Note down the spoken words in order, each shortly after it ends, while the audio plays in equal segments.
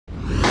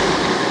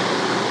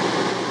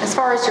As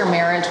far as your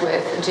marriage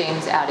with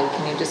James Addie,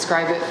 can you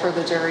describe it for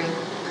the jury?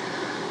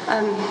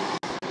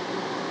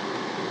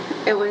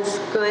 It was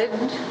good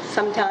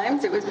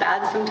sometimes. It was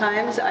bad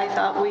sometimes. I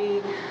thought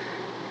we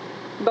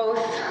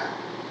both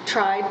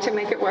tried to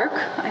make it work.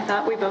 I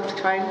thought we both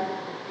tried.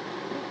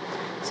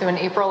 So in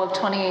April of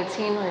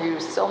 2018, were you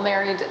still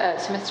married to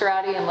Mr.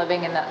 Addie and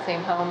living in that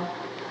same home?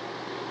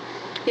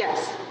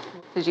 Yes.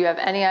 Did you have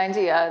any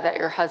idea that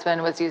your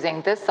husband was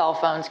using this cell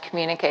phone to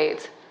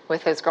communicate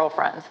with his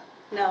girlfriend?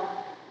 No.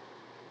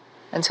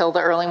 Until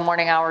the early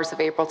morning hours of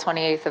April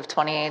 28th of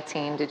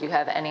 2018, did you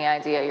have any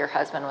idea your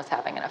husband was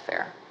having an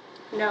affair?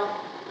 No.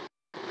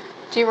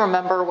 Do you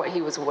remember what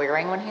he was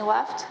wearing when he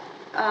left?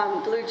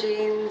 Blue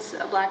jeans,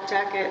 a black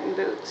jacket, and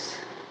boots.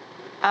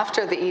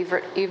 After the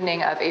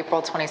evening of April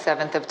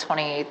 27th of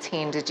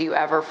 2018, did you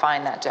ever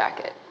find that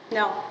jacket?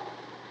 No.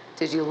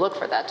 Did you look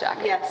for that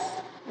jacket?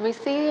 Yes. We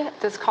see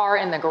this car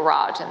in the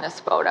garage in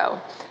this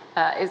photo.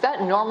 Is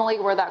that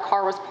normally where that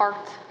car was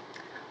parked?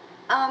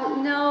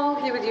 No,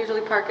 he would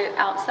usually park it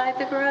outside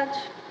the garage.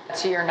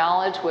 To your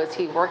knowledge, was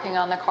he working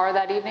on the car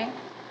that evening?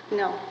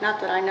 No, not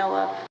that I know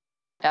of.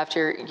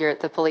 After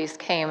the police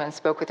came and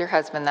spoke with your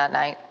husband that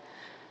night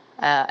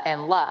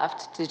and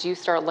left, did you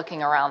start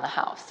looking around the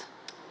house?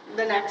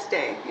 The next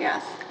day,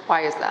 yes.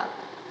 Why is that?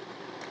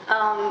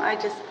 I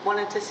just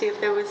wanted to see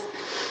if there was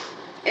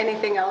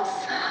anything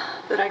else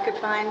that I could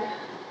find.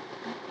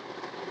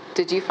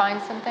 Did you find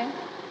something?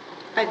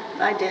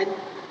 I did,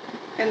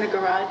 in the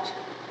garage.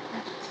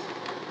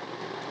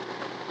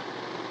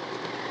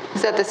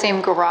 Is that the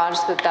same garage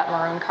that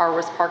maroon car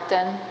was parked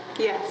in?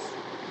 Yes.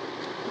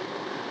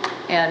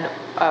 And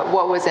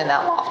what was in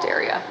that loft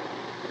area?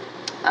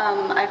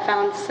 I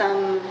found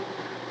some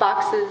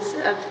boxes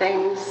of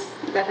things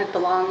that had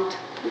belonged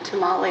to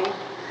Molly.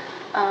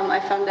 I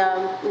found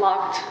a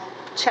locked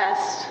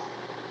chest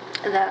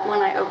that when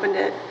I opened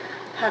it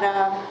had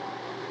a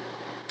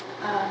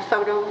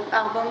photo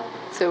album.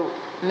 So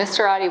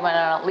Mr. Addie went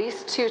on at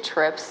least 2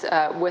 trips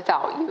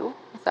without you,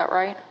 is that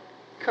right?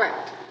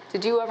 Correct.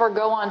 Did you ever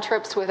go on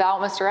trips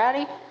without Mr.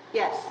 Addie?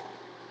 Yes.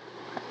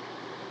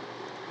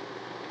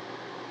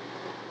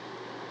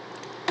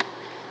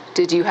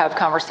 Did you have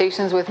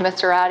conversations with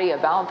Mr. Addie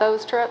about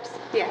those trips?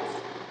 Yes.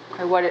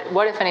 Okay, what,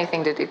 if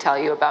anything, did he tell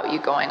you about you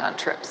going on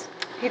trips?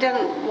 He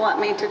didn't want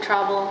me to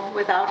travel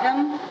without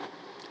him.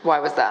 Why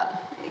was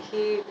that?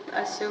 He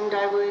assumed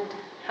I would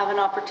have an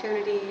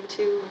opportunity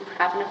to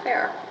have an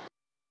affair.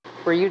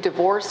 Were you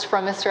divorced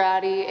from Mr.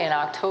 Addie in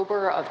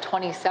October of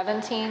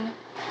 2017?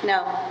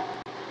 No.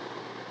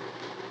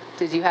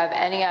 Did you have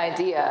any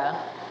idea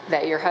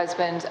that your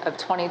husband of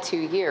 22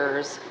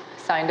 years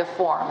signed a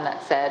form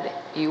that said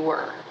you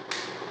were?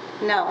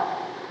 No.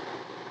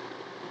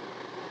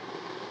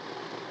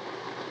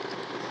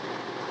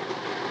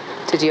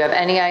 Did you have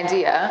any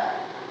idea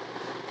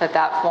that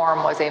that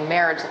form was a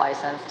marriage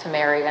license to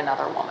marry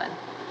another woman?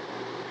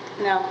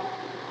 No.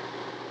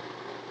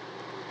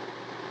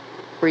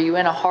 Were you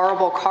in a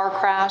horrible car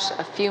crash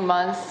a few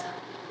months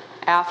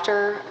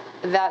after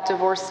that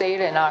divorce date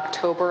in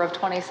October of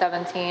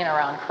 2017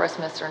 around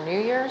Christmas or New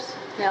Year's?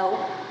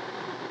 No.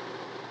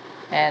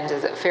 And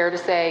is it fair to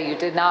say you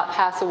did not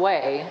pass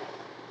away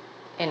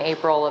in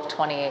April of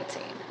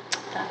 2018?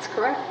 That's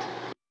correct.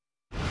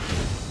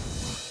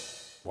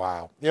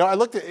 Wow. You know,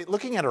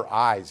 looking at her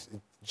eyes,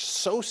 it's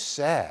so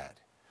sad.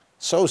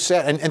 So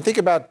sad. And think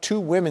about 2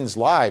 women's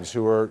lives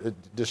who are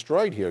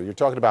destroyed here. You're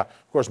talking about,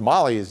 of course,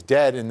 Molly is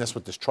dead, and that's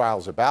what this trial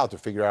is about, to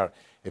figure out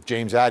if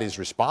James Addie is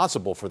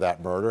responsible for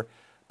that murder.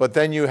 But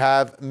then you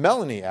have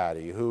Melanie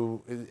Addie,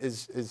 who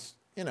is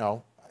you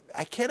know,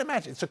 I can't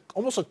imagine. It's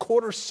almost a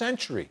quarter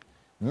century,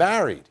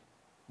 married,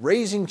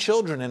 raising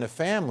children in a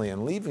family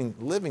and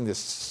living this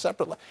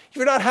separate life. If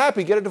you're not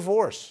happy, get a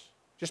divorce.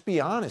 Just be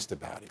honest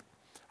about it.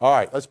 All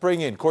right, let's bring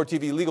in Court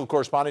TV legal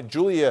correspondent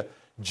Julia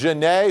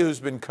Janae,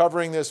 who's been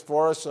covering this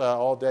for us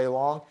all day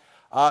long.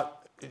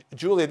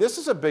 Julia, this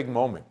is a big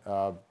moment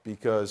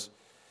because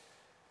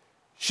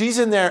she's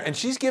in there and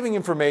she's giving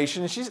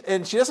information,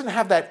 and she doesn't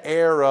have that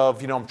air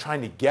of, you know, I'm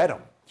trying to get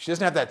him. She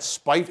doesn't have that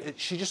spite.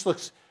 She just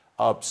looks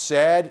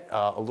sad,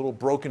 a little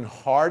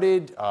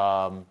brokenhearted,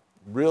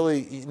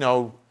 really, you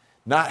know,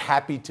 not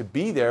happy to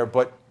be there,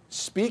 but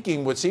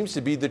speaking what seems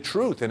to be the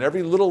truth. And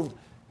every little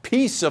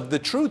piece of the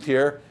truth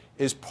here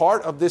is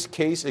part of this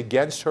case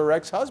against her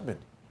ex-husband.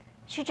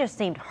 She just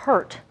seemed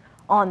hurt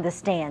on the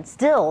stand.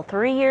 Still,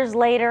 3 years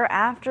later,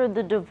 after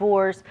the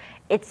divorce,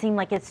 it seemed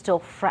like it's still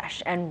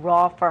fresh and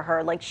raw for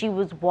her, like she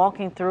was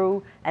walking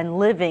through and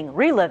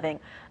reliving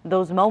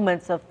those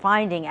moments of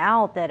finding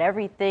out that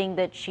everything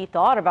that she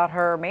thought about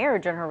her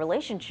marriage and her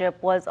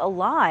relationship was a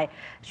lie.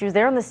 She was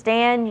there on the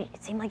stand.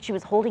 It seemed like she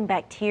was holding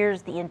back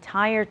tears the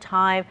entire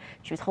time.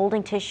 She was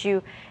holding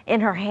tissue in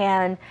her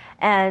hand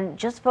and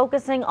just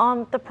focusing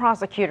on the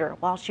prosecutor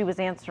while she was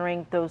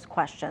answering those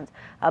questions.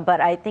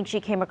 But I think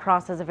she came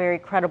across as a very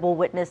credible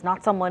witness,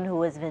 not someone who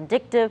was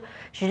vindictive.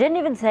 She didn't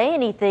even say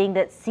anything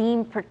that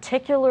seemed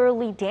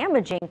particularly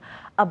damaging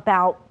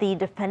about the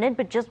defendant,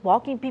 but just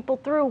walking people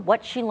through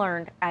what she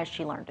learned as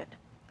she learned it.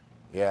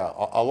 Yeah,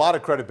 a lot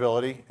of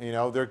credibility. You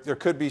know, there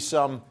could be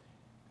some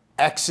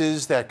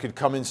exes that could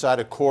come inside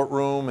a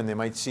courtroom and they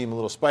might seem a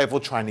little spiteful,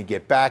 trying to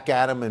get back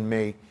at him and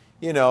may,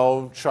 you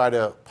know, try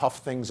to puff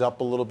things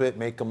up a little bit,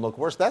 make them look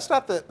worse. That's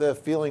not the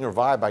feeling or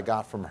vibe I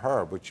got from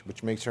her,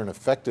 which makes her an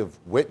effective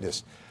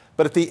witness.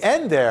 But at the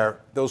end there,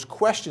 those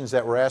questions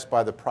that were asked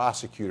by the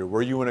prosecutor,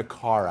 were you in a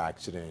car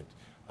accident?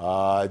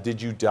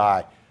 Did you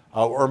die?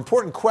 Are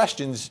important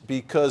questions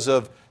because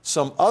of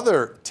some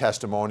other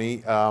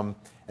testimony.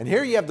 And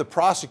here you have the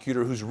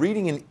prosecutor who's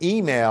reading an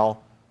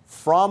email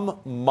from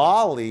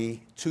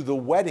Molly to the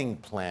wedding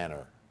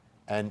planner.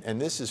 And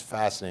this is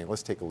fascinating.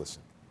 Let's take a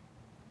listen.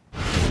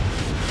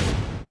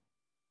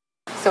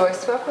 So I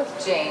spoke with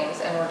James,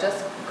 and we're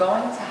just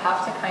going to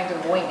have to kind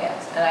of wing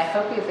it, and I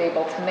hope he's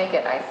able to make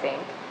it, I think.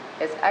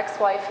 His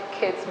ex-wife,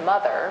 kid's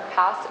mother,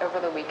 passed over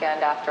the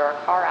weekend after a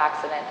car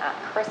accident at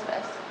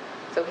Christmas.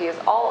 So he is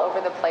all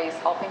over the place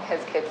helping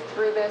his kids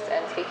through this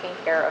and taking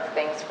care of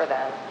things for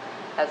them,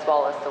 as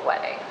well as the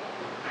wedding.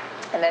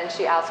 And then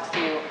she asks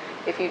you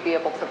if you'd be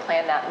able to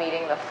plan that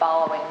meeting the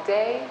following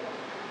day.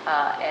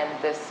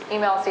 And this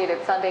email is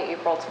dated Sunday,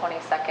 April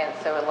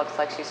 22nd, so it looks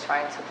like she's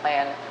trying to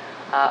plan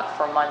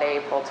for Monday,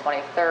 April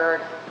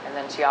 23rd, and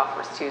then she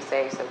offers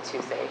Tuesday, so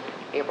Tuesday,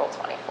 April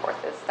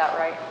 24th. Is that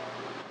right?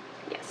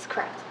 Yes,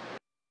 correct.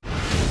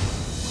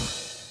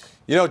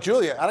 You know,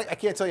 Julia, I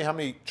can't tell you how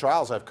many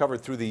trials I've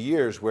covered through the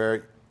years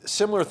where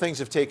similar things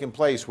have taken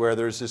place, where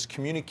there's this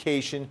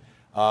communication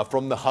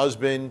from the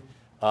husband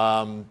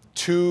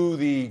to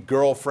the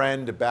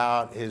girlfriend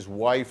about his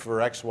wife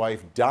or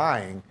ex-wife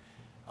dying.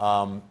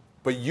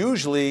 But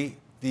usually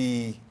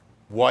the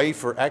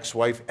wife or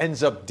ex-wife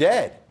ends up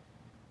dead.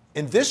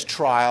 In this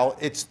trial,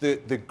 it's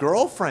the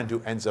girlfriend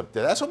who ends up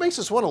dead. That's what makes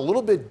this one a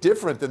little bit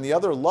different than the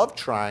other love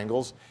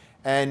triangles.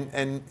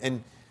 And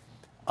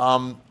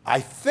I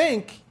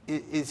think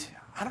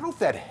I don't know if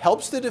that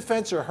helps the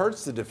defense or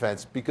hurts the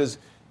defense, because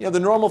you know the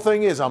normal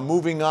thing is I'm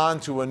moving on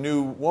to a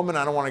new woman.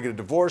 I don't want to get a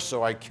divorce,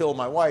 so I kill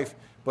my wife.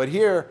 But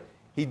here,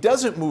 he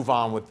doesn't move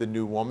on with the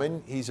new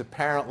woman. He's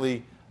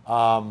apparently,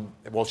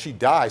 well, she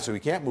dies, so he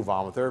can't move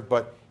on with her.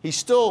 But he's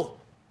still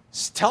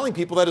telling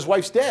people that his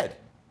wife's dead.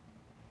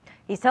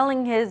 He's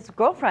telling his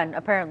girlfriend,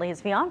 apparently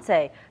his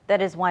fiance, that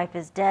his wife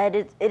is dead.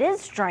 It is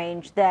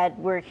strange that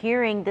we're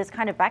hearing this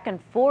kind of back and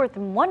forth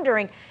and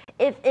wondering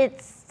if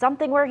it's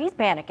something where he's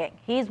panicking.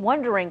 He's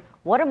wondering,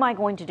 what am I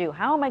going to do?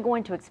 How am I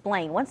going to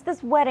explain? Once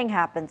this wedding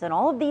happens and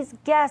all of these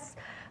guests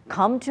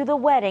come to the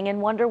wedding and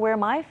wonder where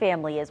my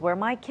family is, where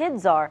my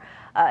kids are.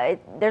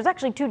 There's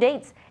actually 2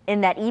 dates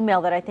in that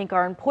email that I think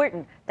are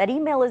important. That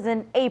email is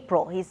in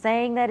April. He's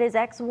saying that his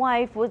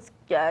ex-wife was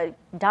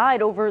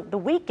died over the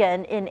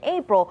weekend in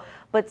April,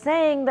 but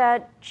saying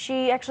that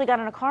she actually got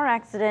in a car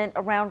accident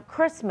around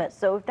Christmas.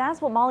 So if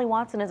that's what Molly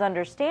Watson is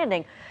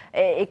understanding,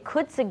 it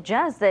could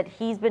suggest that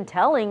he's been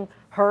telling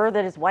her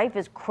that his wife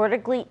is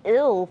critically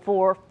ill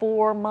for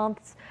 4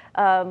 months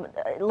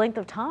length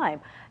of time.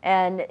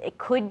 And it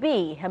could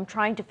be him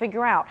trying to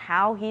figure out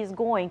how he's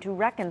going to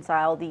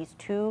reconcile these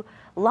two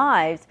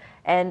lives,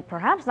 and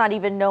perhaps not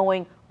even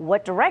knowing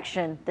what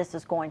direction this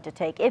is going to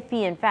take, if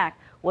he in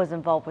fact was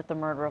involved with the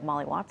murder of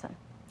Molly Watson.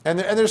 And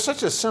there's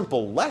such a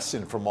simple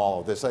lesson from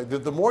all of this. Like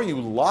the more you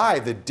lie,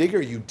 the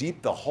digger you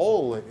deep the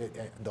hole,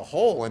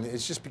 and it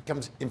just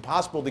becomes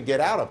impossible to get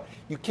out of.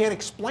 You can't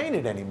explain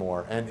it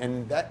anymore,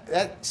 and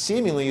that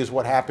seemingly is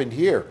what happened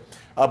here.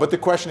 But the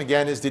question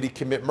again is, did he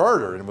commit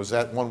murder, and was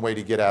that one way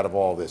to get out of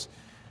all this?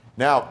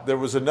 Now, there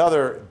was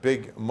another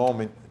big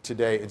moment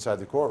today inside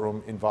the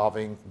courtroom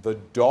involving the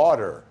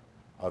daughter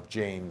of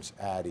James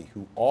Addie,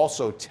 who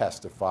also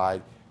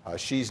testified.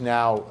 She's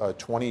now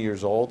 20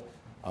 years old.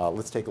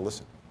 Let's take a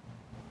listen.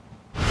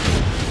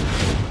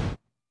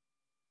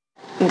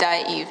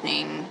 That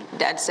evening,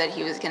 Dad said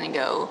he was going to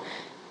go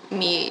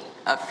meet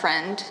a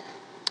friend,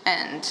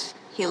 and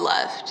he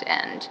left.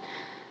 And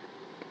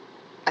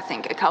I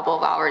think a couple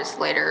of hours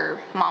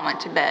later, Mom went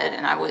to bed,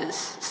 and I was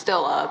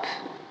still up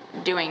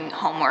doing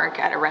homework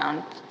at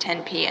around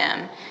 10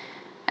 p.m.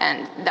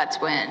 And that's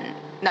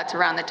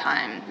around the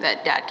time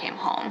that Dad came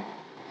home.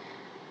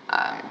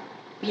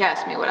 He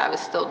asked me what I was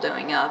still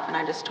doing up, and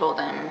I just told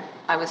him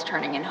I was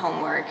turning in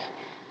homework.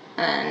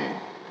 And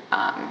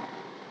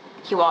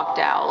he walked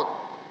out.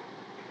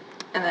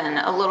 And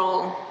then a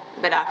little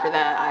bit after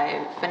that,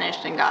 I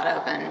finished and got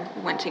up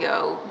and went to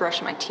go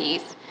brush my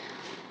teeth.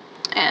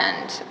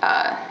 And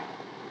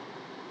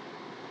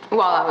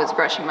while I was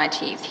brushing my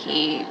teeth,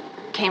 he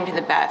came to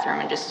the bathroom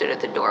and just stood at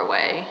the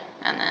doorway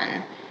and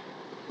then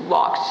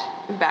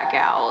walked back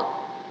out.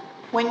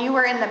 When you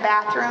were in the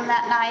bathroom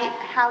that night,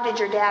 how did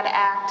your dad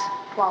act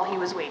while he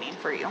was waiting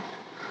for you?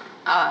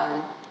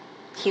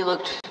 He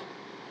looked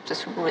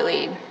just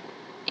really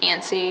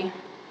antsy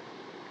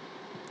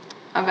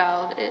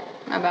about it.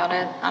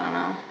 I don't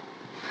know.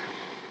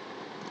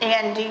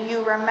 And do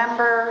you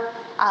remember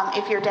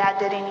if your dad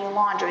did any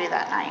laundry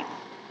that night?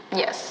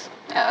 Yes.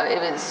 It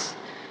was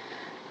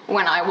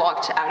when I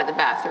walked out of the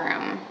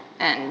bathroom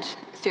and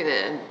through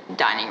the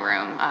dining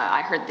room,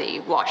 I heard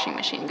the washing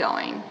machine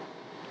going.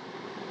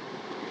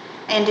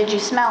 And did you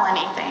smell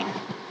anything?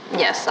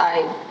 Yes,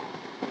 I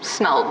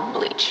smelled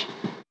bleach.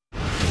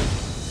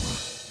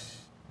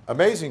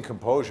 Amazing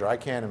composure. I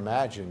can't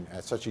imagine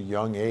at such a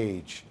young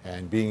age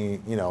and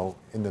being, you know,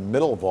 in the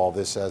middle of all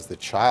this as the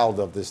child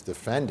of this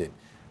defendant,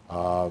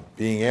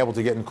 being able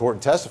to get in court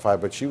and testify,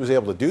 but she was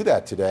able to do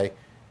that today.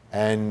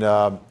 And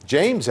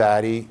James,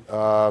 Addie,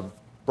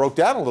 broke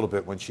down a little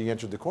bit when she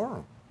entered the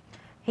courtroom.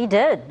 He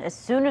did. As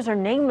soon as her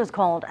name was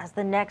called as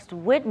the next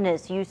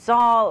witness, you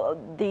saw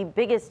the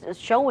biggest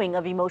showing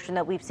of emotion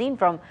that we've seen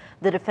from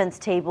the defense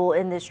table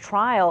in this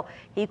trial.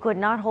 He could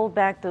not hold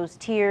back those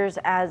tears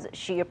as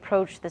she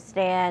approached the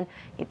stand.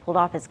 He pulled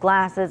off his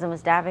glasses and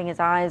was dabbing his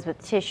eyes with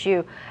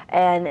tissue.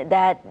 And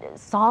that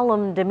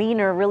solemn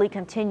demeanor really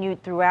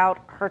continued throughout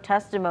her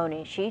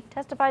testimony. She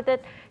testified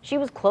that she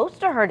was close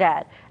to her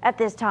dad at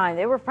this time.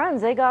 They were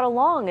friends, they got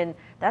along, and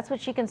that's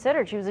what she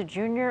considered. She was a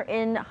junior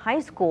in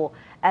high school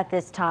at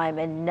this time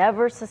and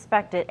never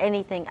suspected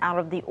anything out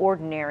of the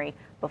ordinary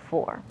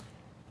before.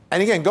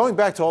 And again, going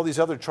back to all these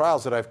other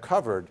trials that I've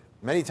covered,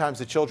 many times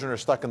the children are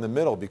stuck in the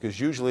middle because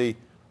usually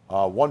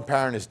one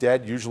parent is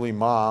dead, usually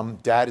mom,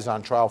 dad is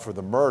on trial for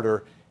the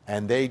murder,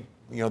 and they,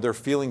 you know, their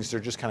feelings, they're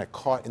just kind of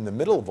caught in the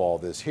middle of all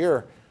this.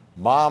 Here,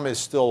 mom is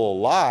still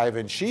alive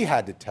and she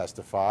had to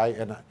testify,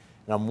 and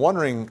I'm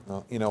wondering,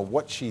 you know,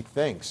 what she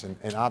thinks.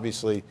 And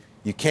obviously,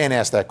 you can't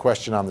ask that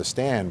question on the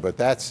stand, but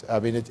that's, I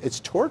mean, it's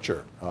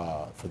torture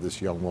for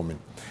this young woman.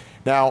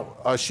 Now,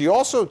 she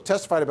also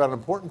testified about an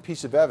important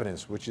piece of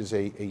evidence, which is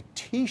a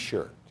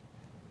T-shirt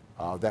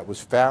that was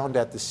found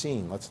at the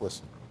scene. Let's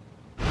listen.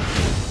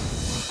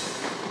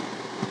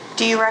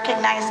 Do you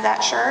recognize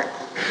that shirt?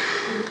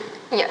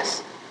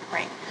 Yes.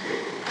 Right.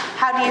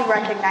 How do you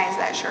recognize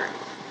that shirt?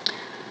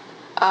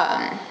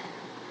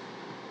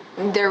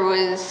 There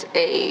was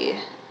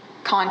a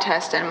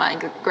contest in my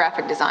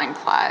graphic design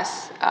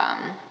class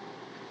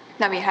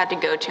that we had to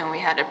go to, and we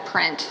had to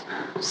print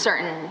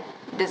certain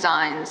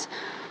designs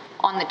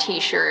on the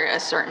t-shirt a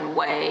certain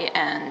way,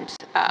 and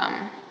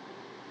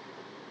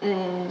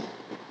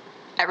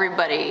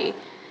everybody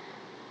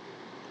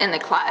in the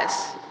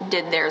class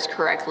did theirs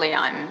correctly.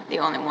 I'm the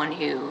only one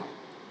who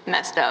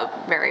messed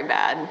up very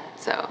bad,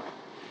 so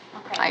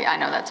okay. I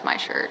know that's my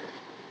shirt.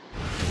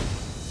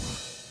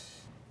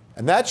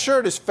 And that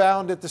shirt is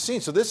found at the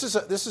scene. So this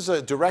is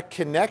a direct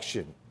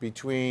connection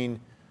between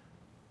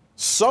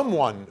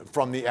someone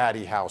from the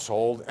Addie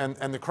household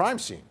and the crime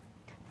scene.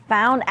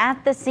 Found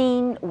at the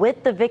scene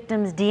with the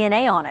victim's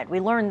DNA on it.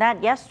 We learned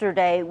that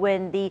yesterday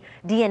when the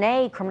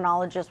DNA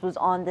criminologist was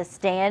on the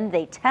stand.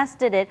 They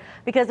tested it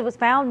because it was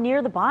found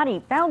near the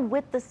body, found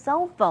with the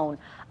cell phone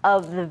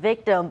of the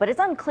victim. But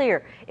it's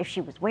unclear if she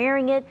was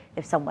wearing it,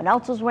 if someone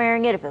else was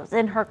wearing it, if it was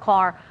in her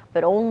car,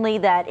 but only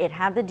that it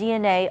had the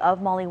DNA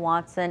of Molly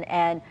Watson,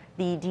 and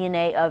the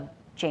DNA of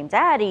James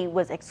Addie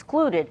was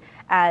excluded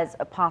as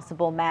a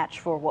possible match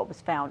for what was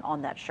found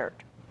on that shirt.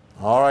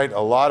 All right, a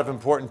lot of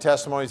important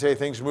testimony today.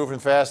 Things are moving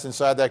fast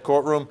inside that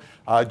courtroom.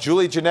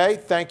 Julie, Janae,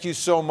 thank you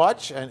so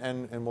much,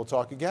 and we'll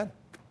talk again.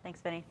 Thanks,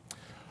 Vinny.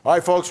 All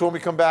right, folks, when we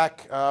come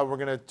back, we're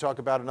going to talk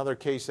about another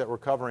case that we're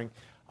covering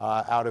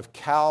out of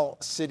Cal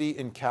City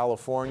in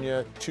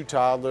California. Two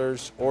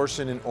toddlers,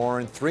 Orson and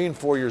Oren, 3 and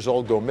 4 years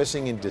old, go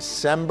missing in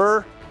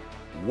December.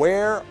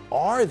 Where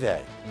are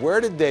they? Where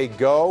did they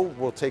go?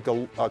 We'll take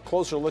a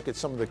closer look at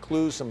some of the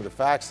clues, some of the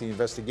facts, the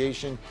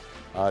investigation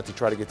to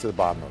try to get to the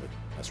bottom of it.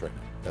 That's right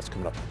now. That's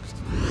coming up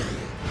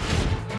next.